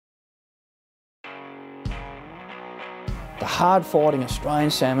The hard-fighting Australian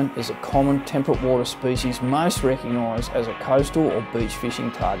salmon is a common temperate water species most recognised as a coastal or beach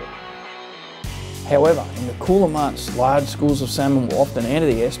fishing target. However, in the cooler months, large schools of salmon will often enter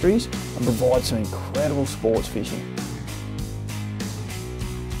the estuaries and provide some incredible sports fishing.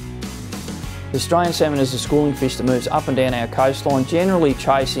 The Australian salmon is a schooling fish that moves up and down our coastline, generally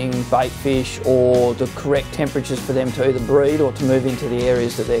chasing baitfish or the correct temperatures for them to either breed or to move into the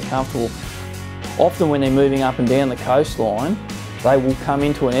areas that they're comfortable. Often when they're moving up and down the coastline, they will come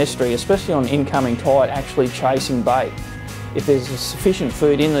into an estuary, especially on incoming tide, actually chasing bait. If there's sufficient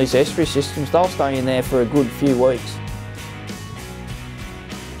food in these estuary systems, they'll stay in there for a good few weeks.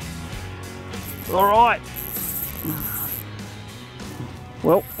 All right.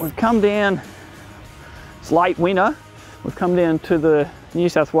 Well, we've come down, it's late winter, we've come down to the New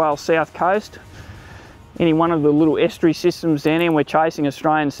South Wales South Coast, any one of the little estuary systems down here, and we're chasing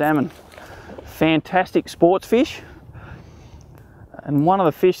Australian salmon. Fantastic sports fish, and one of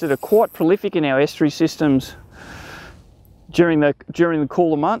the fish that are quite prolific in our estuary systems during the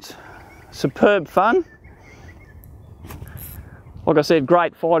cooler months. Superb fun. Like I said,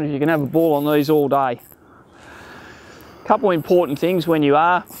 great fighters. You can have a ball on these all day. Couple important things when you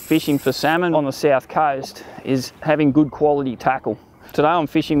are fishing for salmon on the south coast is having good quality tackle. Today I'm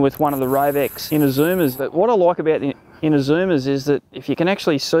fishing with one of the Rovex Inazumas. But what I like about the Inazumas is that if you can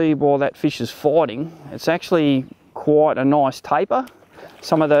actually see while that fish is fighting, it's actually quite a nice taper.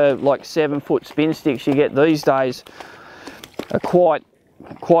 Some of the like 7-foot spin sticks you get these days are quite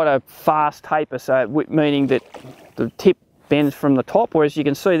a fast taper, so meaning that the tip bends from the top, whereas you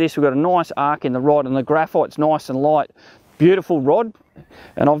can see this, we've got a nice arc in the rod and the graphite's nice and light. Beautiful rod,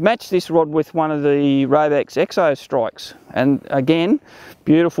 and I've matched this rod with one of the Rovex Exo strikes, and again,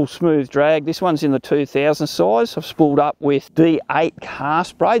 beautiful smooth drag. This one's in the 2000 size. I've spooled up with D8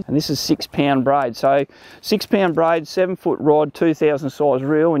 cast braid, and this is 6-pound braid. So 6-pound braid, 7-foot rod, 2000 size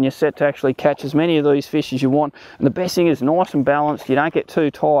reel, and you're set to actually catch as many of these fish as you want. And the best thing is nice and balanced. You don't get too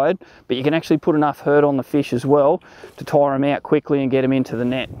tired, but you can actually put enough hurt on the fish as well to tire them out quickly and get them into the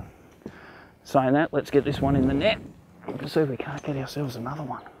net. Saying that, let's get this one in the net. Let's see if we can't get ourselves another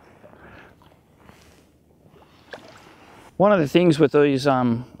one. One of the things with these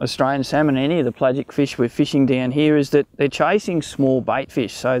Australian salmon, any of the pelagic fish we're fishing down here, is that they're chasing small bait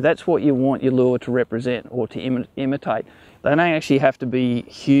fish. So that's what you want your lure to represent or to imitate. They don't actually have to be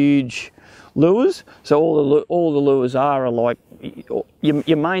huge lures. So all the lures are like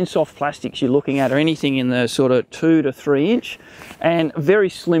your main soft plastics you're looking at are anything in the sort of 2 to 3 inch and very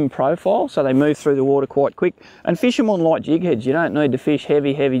slim profile, so they move through the water quite quick. And fish them on light jig heads. You don't need to fish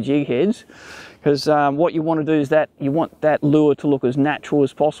heavy jig heads, because what you want to do is that you want that lure to look as natural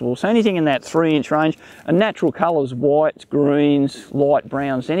as possible. So anything in that 3-inch range, and natural colours, whites, greens, light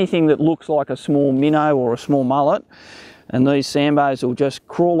browns, anything that looks like a small minnow or a small mullet. And these sandbars will just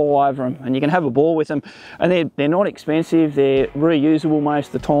crawl all over them, and you can have a ball with them. And they're not expensive, they're reusable most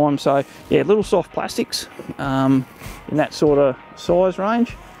of the time. So yeah, little soft plastics in that sort of size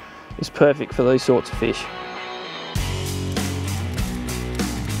range is perfect for these sorts of fish.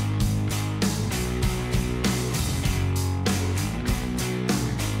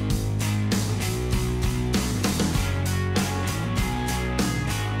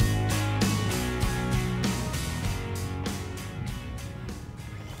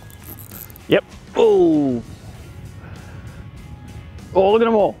 Yep. Oh, look at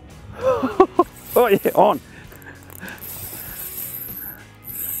them all. Oh yeah, on.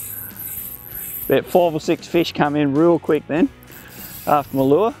 About 5 or 6 fish come in real quick then after my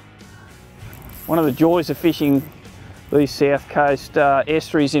lure. One of the joys of fishing these south coast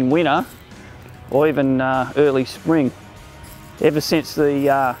estuaries in winter, or even early spring, ever since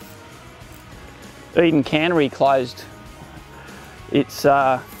the Eden cannery closed, it's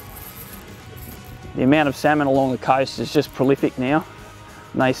the amount of salmon along the coast is just prolific now,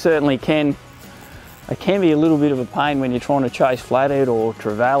 and they certainly can be a little bit of a pain when you're trying to chase flathead or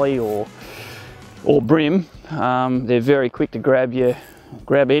trevally or bream. They're very quick to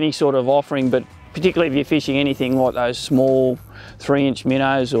grab any sort of offering, but particularly if you're fishing anything like those small 3-inch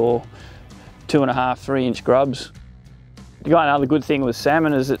minnows or 2.5, 3-inch grubs. Another good thing with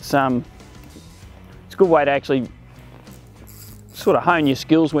salmon is it's a good way to actually sort of hone your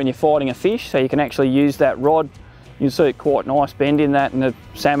skills when you're fighting a fish, so you can actually use that rod. You'll see quite nice bend in that, and the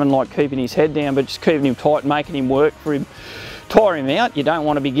salmon like keeping his head down, but just keeping him tight, making him work for him, tire him out. You don't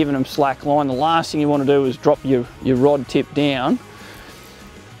want to be giving him slack line. The last thing you want to do is drop your rod tip down,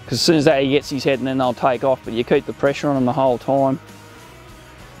 because as soon as that he gets his head, and then they'll take off, but you keep the pressure on them the whole time.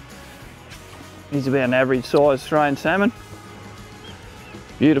 He's about an average size Australian salmon.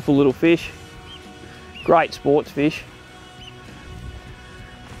 Beautiful little fish, great sports fish.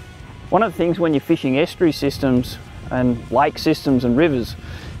 One of the things when you're fishing estuary systems and lake systems and rivers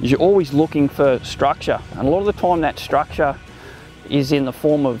is you're always looking for structure, and a lot of the time that structure is in the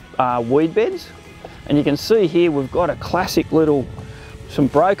form of weed beds. And you can see here we've got a classic little, some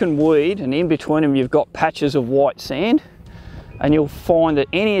broken weed, and in between them you've got patches of white sand. And you'll find that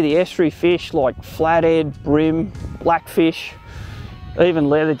any of the estuary fish like flathead, brim, blackfish, even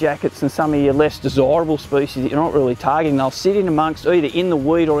leather jackets and some of your less desirable species that you're not really targeting, they'll sit in amongst either in the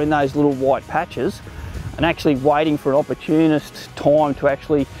weed or in those little white patches and actually waiting for an opportunist time to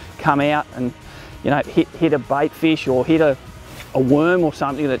actually come out and, you know, hit a baitfish or hit a worm or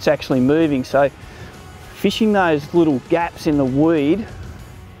something that's actually moving. So fishing those little gaps in the weed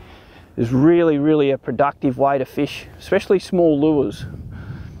is really a productive way to fish, especially small lures.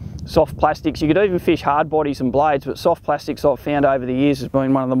 Soft plastics, you could even fish hard bodies and blades, but soft plastics I've found over the years has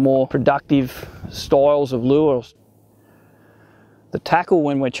been one of the more productive styles of lures. The tackle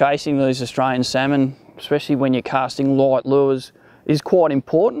when we're chasing these Australian salmon, especially when you're casting light lures, is quite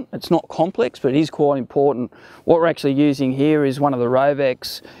important. It's not complex, but it is quite important. What we're actually using here is one of the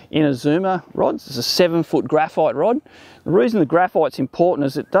Rovex Inazuma rods. It's a 7-foot graphite rod. The reason the graphite's important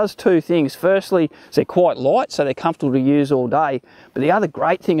is it does two things. Firstly, they're quite light, so they're comfortable to use all day. But the other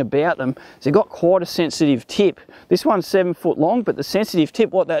great thing about them is they've got quite a sensitive tip. This one's 7 foot long, but the sensitive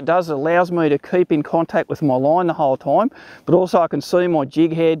tip, what that does, it allows me to keep in contact with my line the whole time, but also I can see my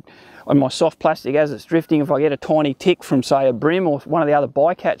jig head on my soft plastic as it's drifting if I get a tiny tick from, say, a brim or one of the other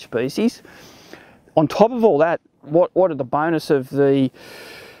bycatch species. On top of all that, what are the bonus of the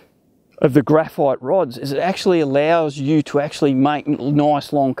graphite rods is it actually allows you to actually make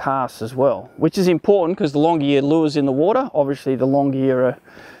nice long casts as well, which is important because the longer your lure's in the water, obviously the longer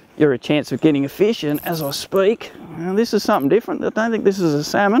you're a chance of getting a fish. And as I speak, this is something different. I don't think this is a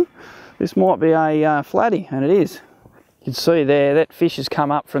salmon. This might be a flatty, and it is. You can see there, that fish has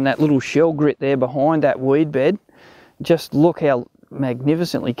come up from that little shell grit there behind that weed bed. Just look how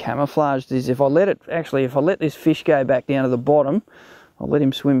magnificently camouflaged it is. If I let this fish go back down to the bottom, I'll let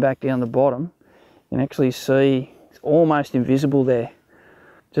him swim back down the bottom, you can actually see it's almost invisible there.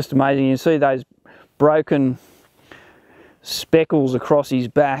 Just amazing. You can see those broken speckles across his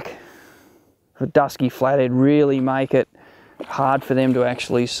back for dusky flathead really make it hard for them to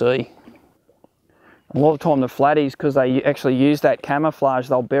actually see. A lot of the time the flatties, because they actually use that camouflage,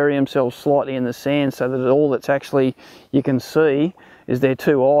 they'll bury themselves slightly in the sand so that all that's actually you can see is their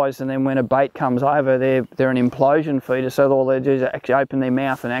two eyes, and then when a bait comes over, they're an implosion feeder, so all they do is actually open their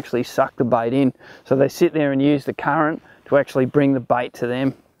mouth and actually suck the bait in. So they sit there and use the current to actually bring the bait to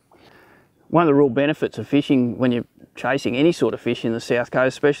them. One of the real benefits of fishing when you're chasing any sort of fish in the South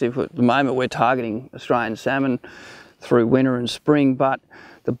Coast, especially if at the moment we're targeting Australian salmon through winter and spring, but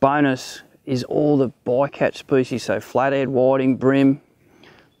the bonus is all the bycatch species, so flathead, whiting, brim,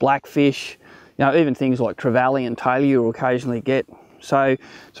 blackfish, you know, even things like trevally and tailor you'll occasionally get. So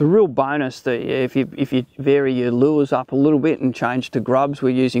it's a real bonus that if you vary your lures up a little bit and change to grubs, we're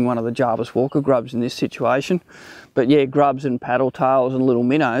using one of the Jarvis Walker grubs in this situation. But yeah, grubs and paddle tails and little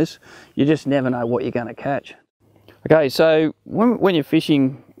minnows, you just never know what you're going to catch. Okay, so when you're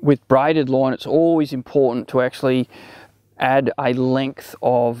fishing with braided line, it's always important to actually add a length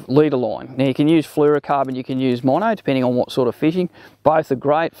of leader line. Now you can use fluorocarbon, you can use mono, depending on what sort of fishing. Both are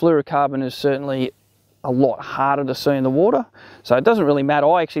great. Fluorocarbon is certainly a lot harder to see in the water, so it doesn't really matter.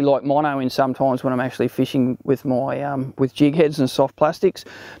 I actually like mono in sometimes when I'm actually fishing with my with jig heads and soft plastics.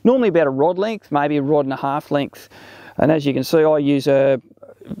 Normally about a rod length, maybe a rod and a half length. And as you can see, I use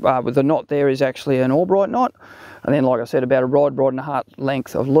with the knot there is actually an Albright knot, and then like I said, about a rod and a half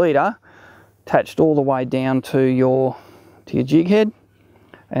length of leader attached all the way down to your jig head.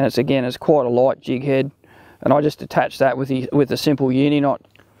 And it's quite a light jig head, and I just attach that with a simple uni knot.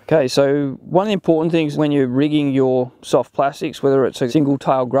 Okay, so one of the important things when you're rigging your soft plastics, whether it's a single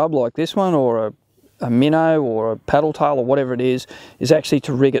tail grub like this one or a minnow or a paddle tail or whatever it is actually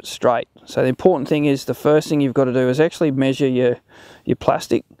to rig it straight. So the important thing is, the first thing you've got to do is actually measure your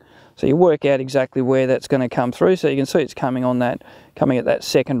plastic. So you work out exactly where that's going to come through. So you can see it's coming at that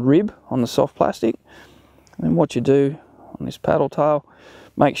second rib on the soft plastic. And then what you do on this paddle tail,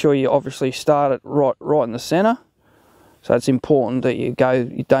 make sure you obviously start it right in the center. So it's important that you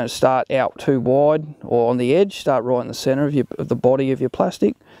don't start out too wide or on the edge. Start right in the center of the body of your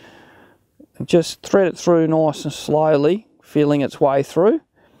plastic, and just thread it through nice and slowly, feeling its way through.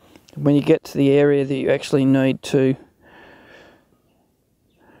 When you get to the area that you actually need to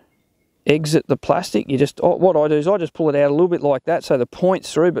exit the plastic, what I do is I just pull it out a little bit like that, so the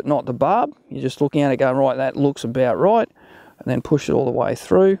point's through but not the barb. You're just looking at it going, right, that looks about right, and then push it all the way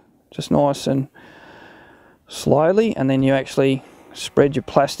through, just nice and slowly, and then you actually spread your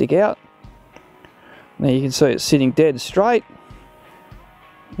plastic out. Now you can see it's sitting dead straight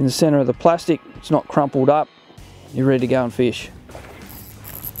in the center of the plastic. It's not crumpled up. You're ready to go and fish.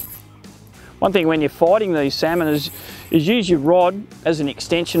 One thing when you're fighting these salmon is use your rod as an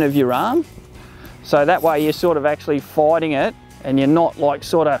extension of your arm. So that way you're sort of actually fighting it, and you're not like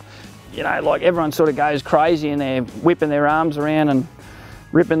sort of, you know, like everyone sort of goes crazy and they're whipping their arms around and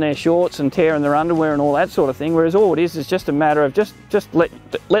ripping their shorts and tearing their underwear and all that sort of thing. Whereas all it is just a matter of just let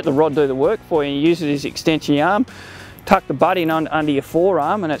the rod do the work for you. You use it as an extension of your arm, tuck the butt in under your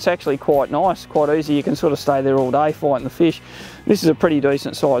forearm, and it's actually quite nice, quite easy. You can sort of stay there all day fighting the fish. This is a pretty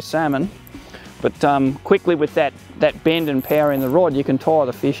decent sized salmon, but quickly with that bend and power in the rod, you can tire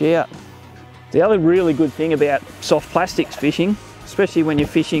the fish out. The other really good thing about soft plastics fishing, especially when you're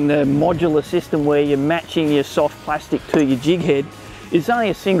fishing the modular system where you're matching your soft plastic to your jig head, is only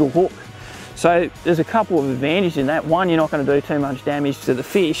a single hook. So there's a couple of advantages in that. One, you're not going to do too much damage to the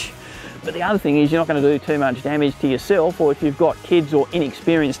fish, but the other thing is you're not going to do too much damage to yourself, or if you've got kids or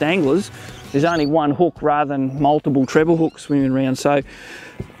inexperienced anglers, there's only one hook rather than multiple treble hooks swimming around. So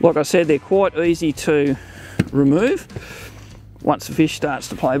like I said, they're quite easy to remove once the fish starts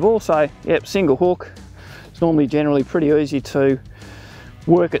to play ball. So yep, single hook. It's normally generally pretty easy to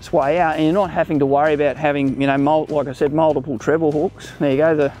work its way out, and you're not having to worry about having, you know, like I said, multiple treble hooks. There you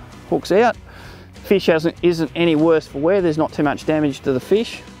go, the hook's out. Fish isn't any worse for wear. There's not too much damage to the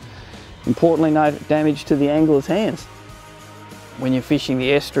fish. Importantly, no damage to the angler's hands. When you're fishing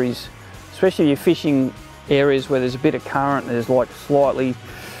the estuaries, especially if you're fishing areas where there's a bit of current, there's like slightly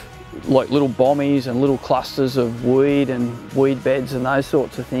like little bommies and little clusters of weed and weed beds and those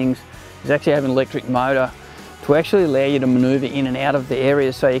sorts of things, is actually have an electric motor to actually allow you to maneuver in and out of the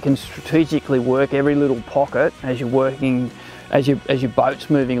areas, so you can strategically work every little pocket as you're working, as your boat's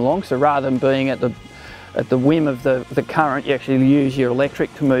moving along. So rather than being at the whim of the current, you actually use your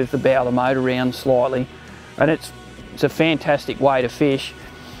electric to move the bow of the motor around slightly, and it's a fantastic way to fish.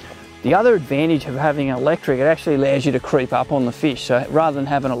 The other advantage of having an electric, it actually allows you to creep up on the fish. So rather than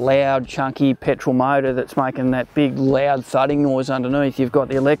having a loud, chunky petrol motor that's making that big, loud thudding noise underneath, you've got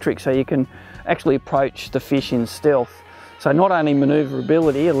the electric, so you can actually approach the fish in stealth. So not only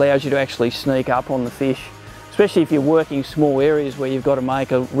manoeuvrability, it allows you to actually sneak up on the fish, especially if you're working small areas where you've got to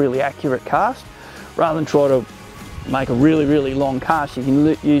make a really accurate cast. Rather than try to make a really, really long cast, you can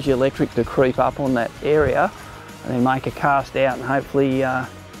use your electric to creep up on that area and then make a cast out and hopefully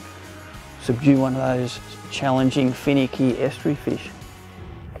subdue one of those challenging, finicky estuary fish.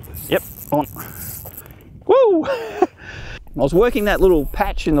 Yep, on. Woo! I was working that little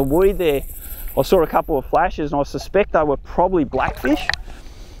patch in the weed there. I saw a couple of flashes and I suspect they were probably blackfish.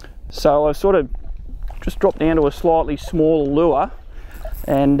 So I sort of just dropped down to a slightly smaller lure,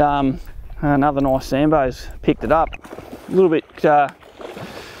 and another nice Sambo's picked it up. A little bit,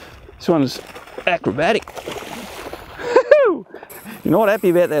 this one's acrobatic. You're not happy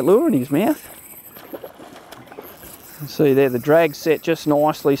about that lure in his mouth. See there, the drag's set just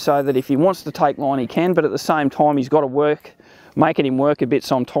nicely so that if he wants to take line he can, but at the same time he's got to work, making him work a bit,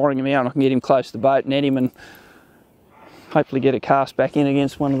 so I'm tiring him out and I can get him close to the boat, net him, and hopefully get a cast back in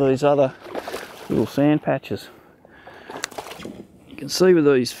against one of these other little sand patches. You can see with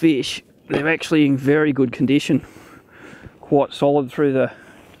these fish, they're actually in very good condition. Quite solid through the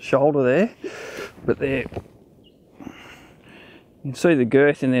shoulder there, but they're, you can see the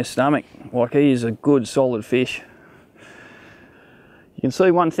girth in their stomach. Like, he is a good solid fish. You can see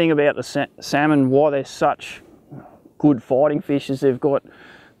one thing about the salmon, why they're such good fighting fish, is they've got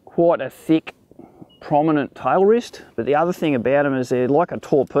quite a thick, prominent tail wrist. But the other thing about them is they're like a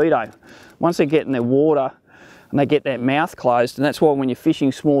torpedo. Once they get in their water and they get that mouth closed, and that's why when you're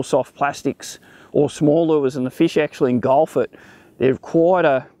fishing small soft plastics or small lures and the fish actually engulf it, they're quite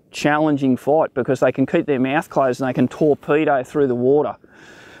a challenging fight because they can keep their mouth closed and they can torpedo through the water.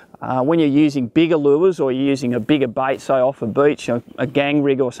 When you're using bigger lures or you're using a bigger bait, say off a beach, a gang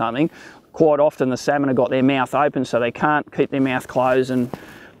rig or something, quite often the salmon have got their mouth open so they can't keep their mouth closed and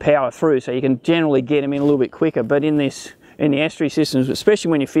power through, so you can generally get them in a little bit quicker. But in the estuary systems,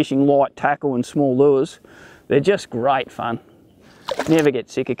 especially when you're fishing light tackle and small lures, they're just great fun. Never get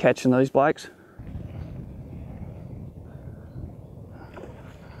sick of catching these blokes.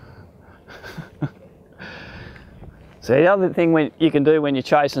 So the other thing you can do when you're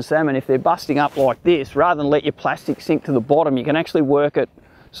chasing salmon, if they're busting up like this, rather than let your plastic sink to the bottom, you can actually work it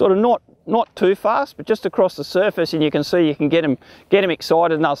sort of not too fast, but just across the surface, and you can see you can get them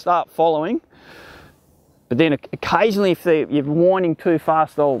excited and they'll start following. But then occasionally if you're winding too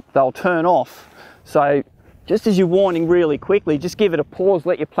fast, they'll turn off. So just as you're winding really quickly, just give it a pause,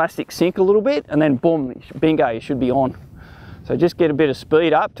 let your plastic sink a little bit, and then boom, bingo, you should be on. So just get a bit of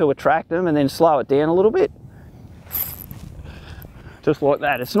speed up to attract them and then slow it down a little bit. Just like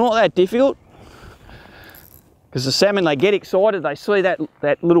that. It's not that difficult, because the salmon, they get excited, they see that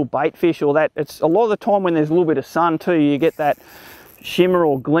little bait fish, or that, it's a lot of the time when there's a little bit of sun too, you get that shimmer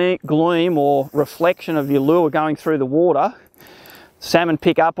or gleam or reflection of your lure going through the water. Salmon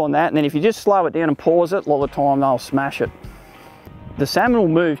pick up on that, and then if you just slow it down and pause it, a lot of the time they'll smash it. The salmon will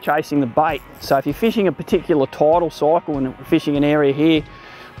move chasing the bait. So if you're fishing a particular tidal cycle and fishing an area here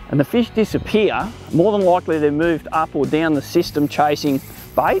and the fish disappear, more than likely they're moved up or down the system chasing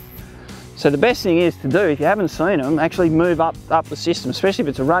bait. So the best thing is to do, if you haven't seen them, actually move up the system, especially if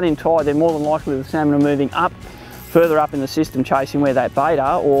it's a run-in tide, then more than likely the salmon are moving up, further up in the system chasing where that bait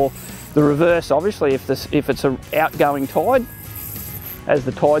are, or the reverse obviously, if it's an outgoing tide, as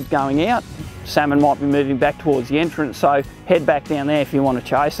the tide's going out, salmon might be moving back towards the entrance, so head back down there if you want to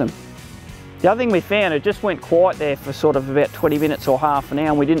chase them. The other thing we found, it just went quiet there for sort of about 20 minutes or half an hour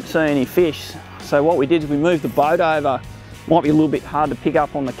and we didn't see any fish. So what we did is we moved the boat over. Might be a little bit hard to pick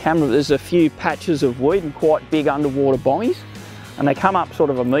up on the camera, but there's a few patches of weed and quite big underwater bongies, and they come up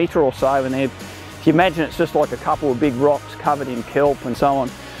sort of a metre or so, and if you imagine it's just like a couple of big rocks covered in kelp and so on.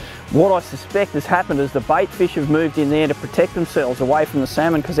 What I suspect has happened is the bait fish have moved in there to protect themselves away from the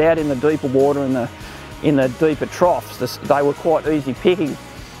salmon, because out in the deeper water, in the deeper troughs, they were quite easy picking.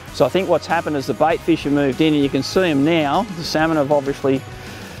 So I think what's happened is the bait fish have moved in, and you can see them now. The salmon have obviously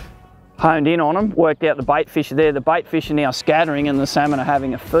honed in on them, worked out the bait fish are there. The bait fish are now scattering and the salmon are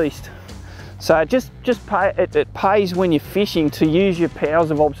having a feast. So it pays when you're fishing to use your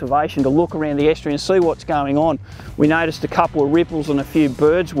powers of observation to look around the estuary and see what's going on. We noticed a couple of ripples and a few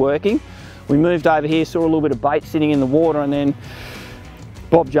birds working. We moved over here, saw a little bit of bait sitting in the water, and then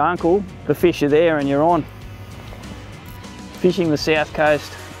Bob's your uncle, the fish are there and you're on. Fishing the South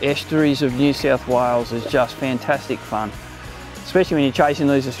Coast estuaries of New South Wales is just fantastic fun, especially when you're chasing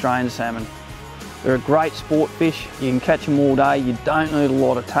these Australian salmon. They're a great sport fish, you can catch them all day, you don't need a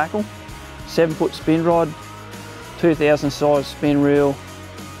lot of tackle. 7-foot spin rod, 2000 size spin reel,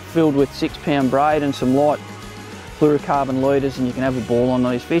 filled with 6-pound braid and some light fluorocarbon leaders, and you can have a ball on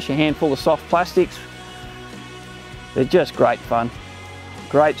these fish. A handful of soft plastics. They're just great fun.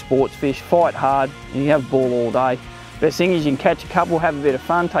 Great sports fish, fight hard, and you can have a ball all day. Best thing is you can catch a couple, have a bit of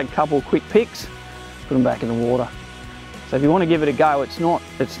fun, take a couple of quick picks, put them back in the water. So if you want to give it a go, it's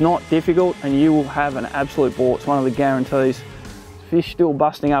not difficult, and you will have an absolute ball. It's one of the guarantees. Fish still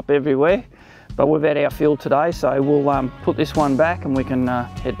busting up everywhere, but we've had our fill today, so we'll put this one back and we can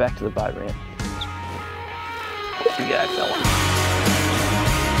head back to the boat ramp. Off you go, fella.